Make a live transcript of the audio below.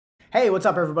Hey, what's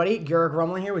up everybody? Garrick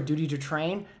Rumlin here with Duty to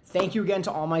Train. Thank you again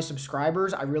to all my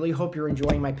subscribers. I really hope you're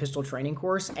enjoying my pistol training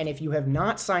course. And if you have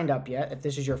not signed up yet, if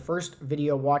this is your first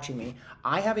video watching me,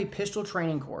 I have a pistol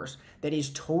training course that is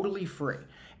totally free.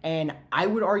 And I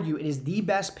would argue it is the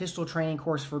best pistol training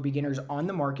course for beginners on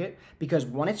the market because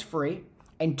one, it's free,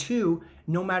 and two,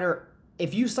 no matter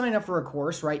if you sign up for a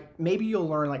course, right, maybe you'll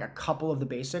learn like a couple of the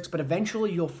basics, but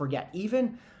eventually you'll forget.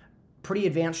 Even pretty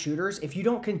advanced shooters, if you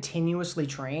don't continuously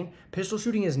train, pistol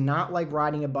shooting is not like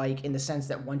riding a bike in the sense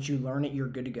that once you learn it, you're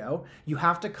good to go. You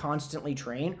have to constantly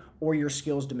train or your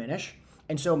skills diminish.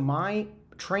 And so my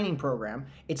training program,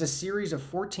 it's a series of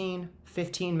 14,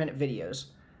 15-minute videos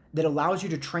that allows you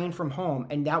to train from home,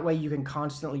 and that way you can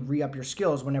constantly re-up your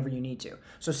skills whenever you need to.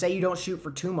 So say you don't shoot for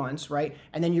 2 months, right?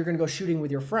 And then you're gonna go shooting with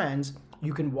your friends,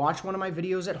 you can watch one of my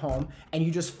videos at home and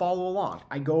you just follow along.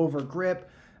 I go over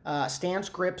grip, stance,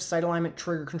 grip, sight alignment,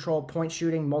 trigger control, point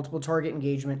shooting, multiple target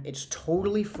engagement. It's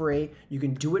totally free. You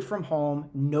can do it from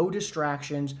home, no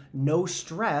distractions, no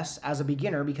stress as a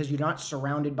beginner because you're not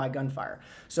surrounded by gunfire.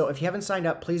 So if you haven't signed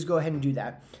up, please go ahead and do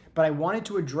that. But I wanted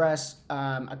to address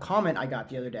a comment I got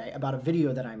the other day about a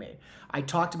video that I made. I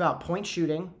talked about point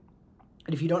shooting,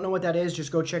 and if you don't know what that is,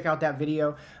 just go check out that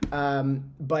video.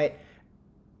 But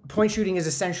point shooting is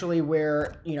essentially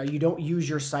where, you don't use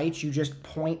your sights, you just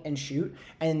point and shoot.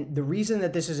 And the reason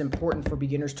that this is important for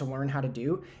beginners to learn how to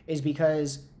do is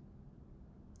because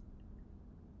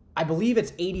I believe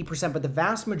it's 80%, but the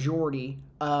vast majority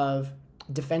of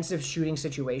defensive shooting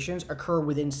situations occur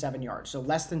within 7 yards, so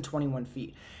less than 21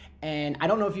 feet. And I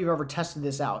don't know if you've ever tested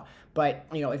this out, but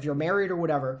if you're married or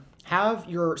whatever, have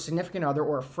your significant other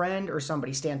or a friend or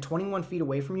somebody stand 21 feet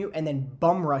away from you and then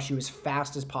bum rush you as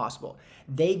fast as possible.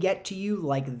 They get to you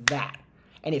like that.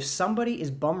 And if somebody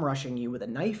is bum rushing you with a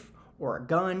knife or a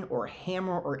gun or a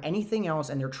hammer or anything else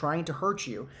and they're trying to hurt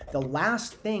you, the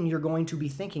last thing you're going to be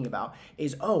thinking about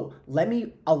is, oh, let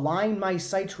me align my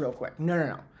sights real quick.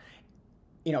 No.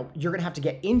 You're gonna have to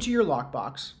get into your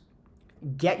lockbox,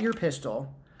 get your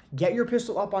pistol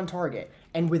up on target,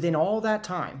 and within all that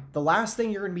time, the last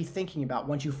thing you're gonna be thinking about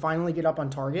once you finally get up on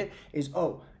target is,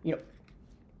 oh,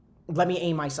 let me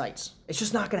aim my sights. It's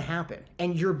just not gonna happen.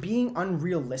 And you're being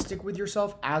unrealistic with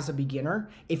yourself as a beginner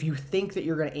if you think that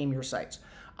you're gonna aim your sights.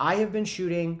 I have been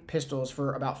shooting pistols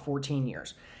for about 14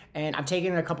 years. And I've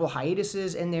taken a couple of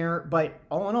hiatuses in there, but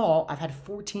all in all, I've had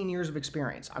 14 years of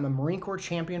experience. I'm a Marine Corps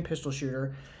champion pistol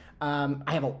shooter. I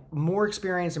have more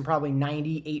experience than probably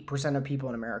 98% of people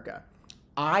in America.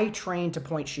 I train to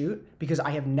point shoot because I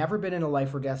have never been in a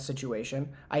life or death situation.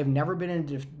 I have never been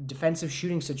in a defensive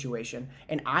shooting situation.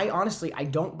 And I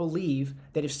don't believe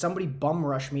that if somebody bum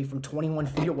rushed me from 21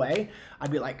 feet away,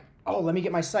 I'd be like, oh, let me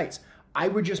get my sights. I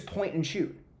would just point and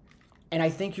shoot. And I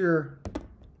think you're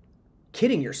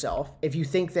kidding yourself if you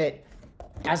think that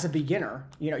as a beginner,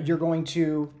 you're going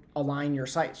to align your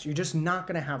sights. You're just not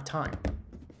going to have time.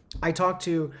 I talked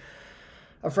to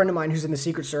a friend of mine who's in the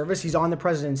Secret Service. He's on the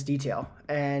President's detail,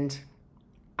 and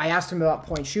I asked him about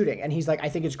point shooting, and he's like, I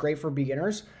think it's great for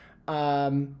beginners.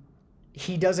 The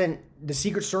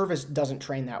Secret Service doesn't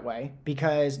train that way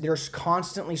because they're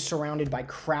constantly surrounded by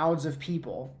crowds of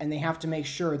people, and they have to make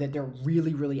sure that they're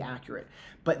really, really accurate.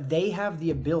 But they have the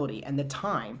ability and the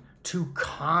time to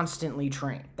constantly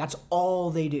train. That's all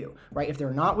they do, right? If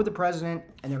they're not with the president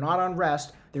and they're not on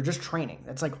rest, they're just training.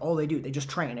 That's like all they do. They just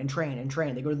train and train and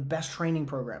train. They go to the best training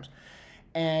programs.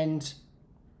 And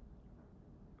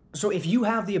so if you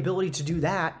have the ability to do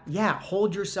that, yeah,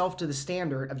 hold yourself to the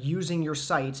standard of using your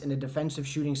sights in a defensive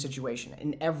shooting situation,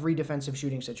 in every defensive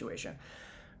shooting situation.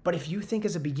 But if you think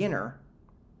as a beginner,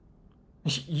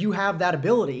 you have that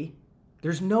ability,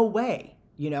 there's no way.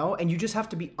 And you just have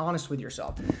to be honest with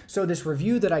yourself. So this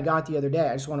review that I got the other day,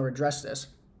 I just want to address this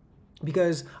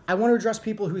because I want to address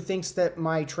people who thinks that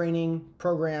my training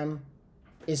program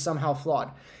is somehow flawed.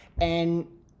 And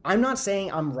I'm not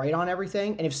saying I'm right on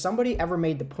everything. And if somebody ever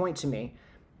made the point to me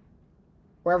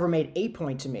or ever made a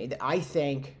point to me that I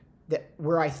think that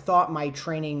where I thought my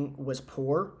training was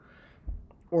poor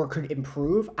or could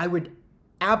improve, I would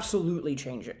absolutely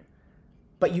change it.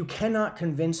 But you cannot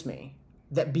convince me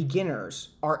that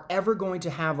beginners are ever going to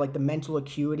have like the mental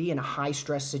acuity in a high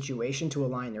stress situation to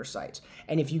align their sights.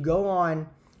 And if you go on,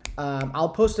 I'll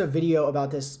post a video about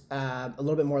this a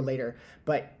little bit more later,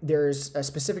 but there's a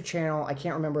specific channel, I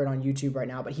can't remember it on YouTube right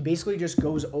now, but he basically just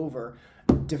goes over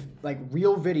like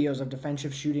real videos of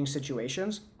defensive shooting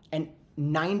situations, and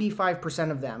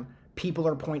 95% of them, people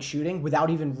are point shooting without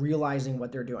even realizing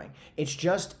what they're doing. It's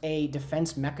just a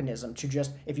defense mechanism to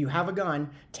just, if you have a gun,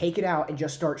 take it out and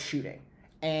just start shooting.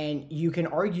 And you can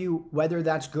argue whether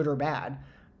that's good or bad,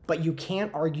 but you can't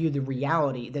argue the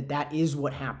reality that that is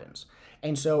what happens.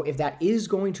 And so if that is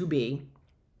going to be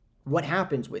what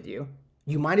happens with you,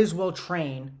 you might as well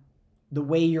train the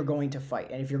way you're going to fight.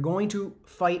 And if you're going to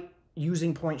fight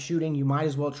using point shooting, you might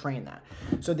as well train that.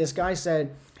 So this guy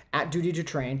said, at Duty to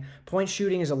Train, point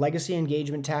shooting is a legacy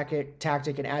engagement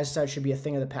tactic and as such should be a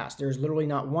thing of the past. There is literally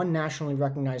not one nationally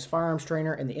recognized firearms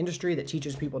trainer in the industry that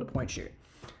teaches people to point shoot.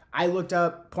 I looked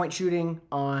up point shooting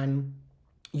on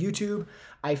YouTube.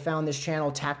 I found this channel,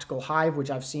 Tactical Hive,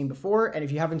 which I've seen before. And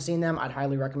if you haven't seen them, I'd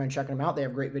highly recommend checking them out. They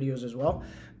have great videos as well.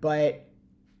 But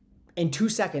in 2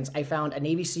 seconds, I found a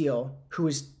Navy SEAL who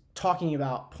was talking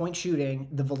about point shooting,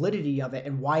 the validity of it,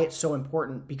 and why it's so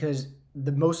important, because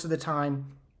most of the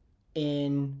time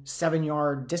in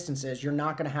 7-yard distances, you're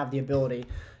not going to have the ability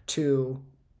to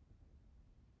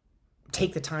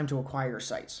take the time to acquire your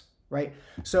sights, right?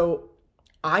 So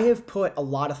I have put a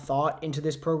lot of thought into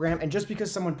this program, and just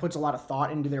because someone puts a lot of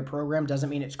thought into their program doesn't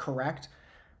mean it's correct.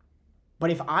 But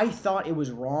if I thought it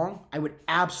was wrong, I would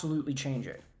absolutely change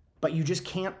it. But you just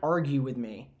can't argue with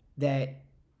me that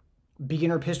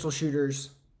beginner pistol shooters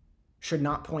should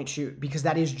not point shoot, because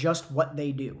that is just what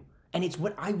they do. And it's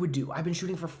what I would do. I've been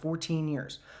shooting for 14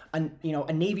 years.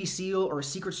 A Navy SEAL or a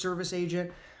Secret Service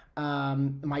agent,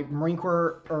 my Marine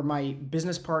Corps or my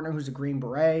business partner who's a Green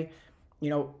Beret,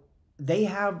 they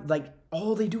have,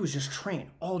 all they do is just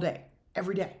train all day,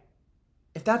 every day.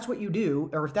 If that's what you do,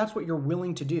 or if that's what you're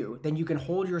willing to do, then you can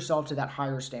hold yourself to that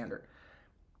higher standard.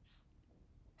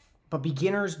 But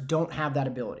beginners don't have that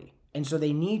ability. And so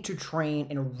they need to train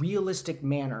in a realistic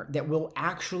manner that will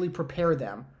actually prepare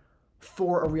them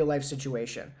for a real life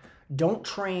situation. Don't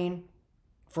train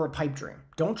for a pipe dream.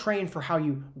 Don't train for how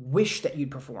you wish that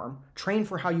you'd perform. Train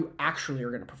for how you actually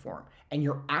are going to perform. And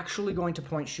you're actually going to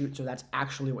point shoot, so that's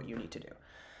actually what you need to do.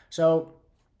 So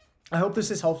I hope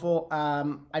this is helpful.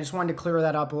 I just wanted to clear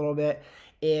that up a little bit.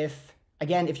 If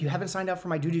you haven't signed up for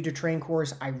my Duty to Train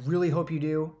course, I really hope you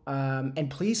do. And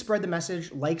please spread the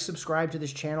message, subscribe to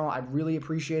this channel. I'd really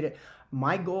appreciate it.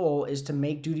 My goal is to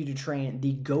make Duty to Train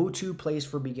the go-to place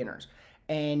for beginners.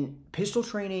 And pistol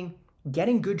training,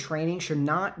 getting good training should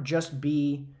not just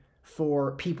be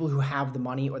for people who have the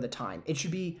money or the time. It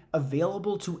should be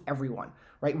available to everyone,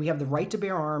 right? We have the right to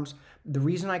bear arms. The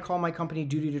reason I call my company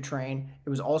Duty to Train, it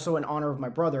was also in honor of my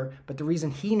brother, but the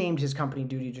reason he named his company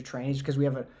Duty to Train is because we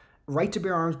have a right to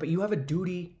bear arms, but you have a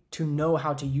duty to know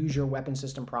how to use your weapon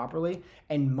system properly.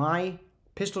 And my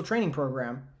pistol training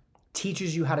program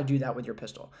teaches you how to do that with your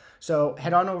pistol. So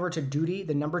head on over to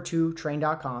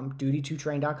duty2train.com,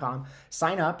 duty2train.com,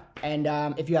 sign up. And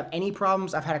if you have any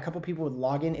problems, I've had a couple people with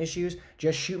login issues,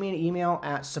 just shoot me an email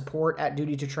at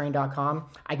support@duty2train.com.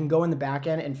 I can go in the back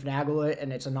end and finagle it,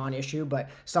 and it's a non-issue, but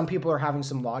some people are having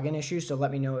some login issues, so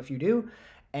let me know if you do.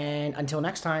 And until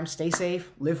next time, stay safe,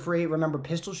 live free. Remember,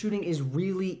 pistol shooting is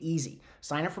really easy.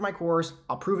 Sign up for my course.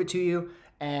 I'll prove it to you,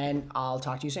 and I'll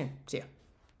talk to you soon. See ya.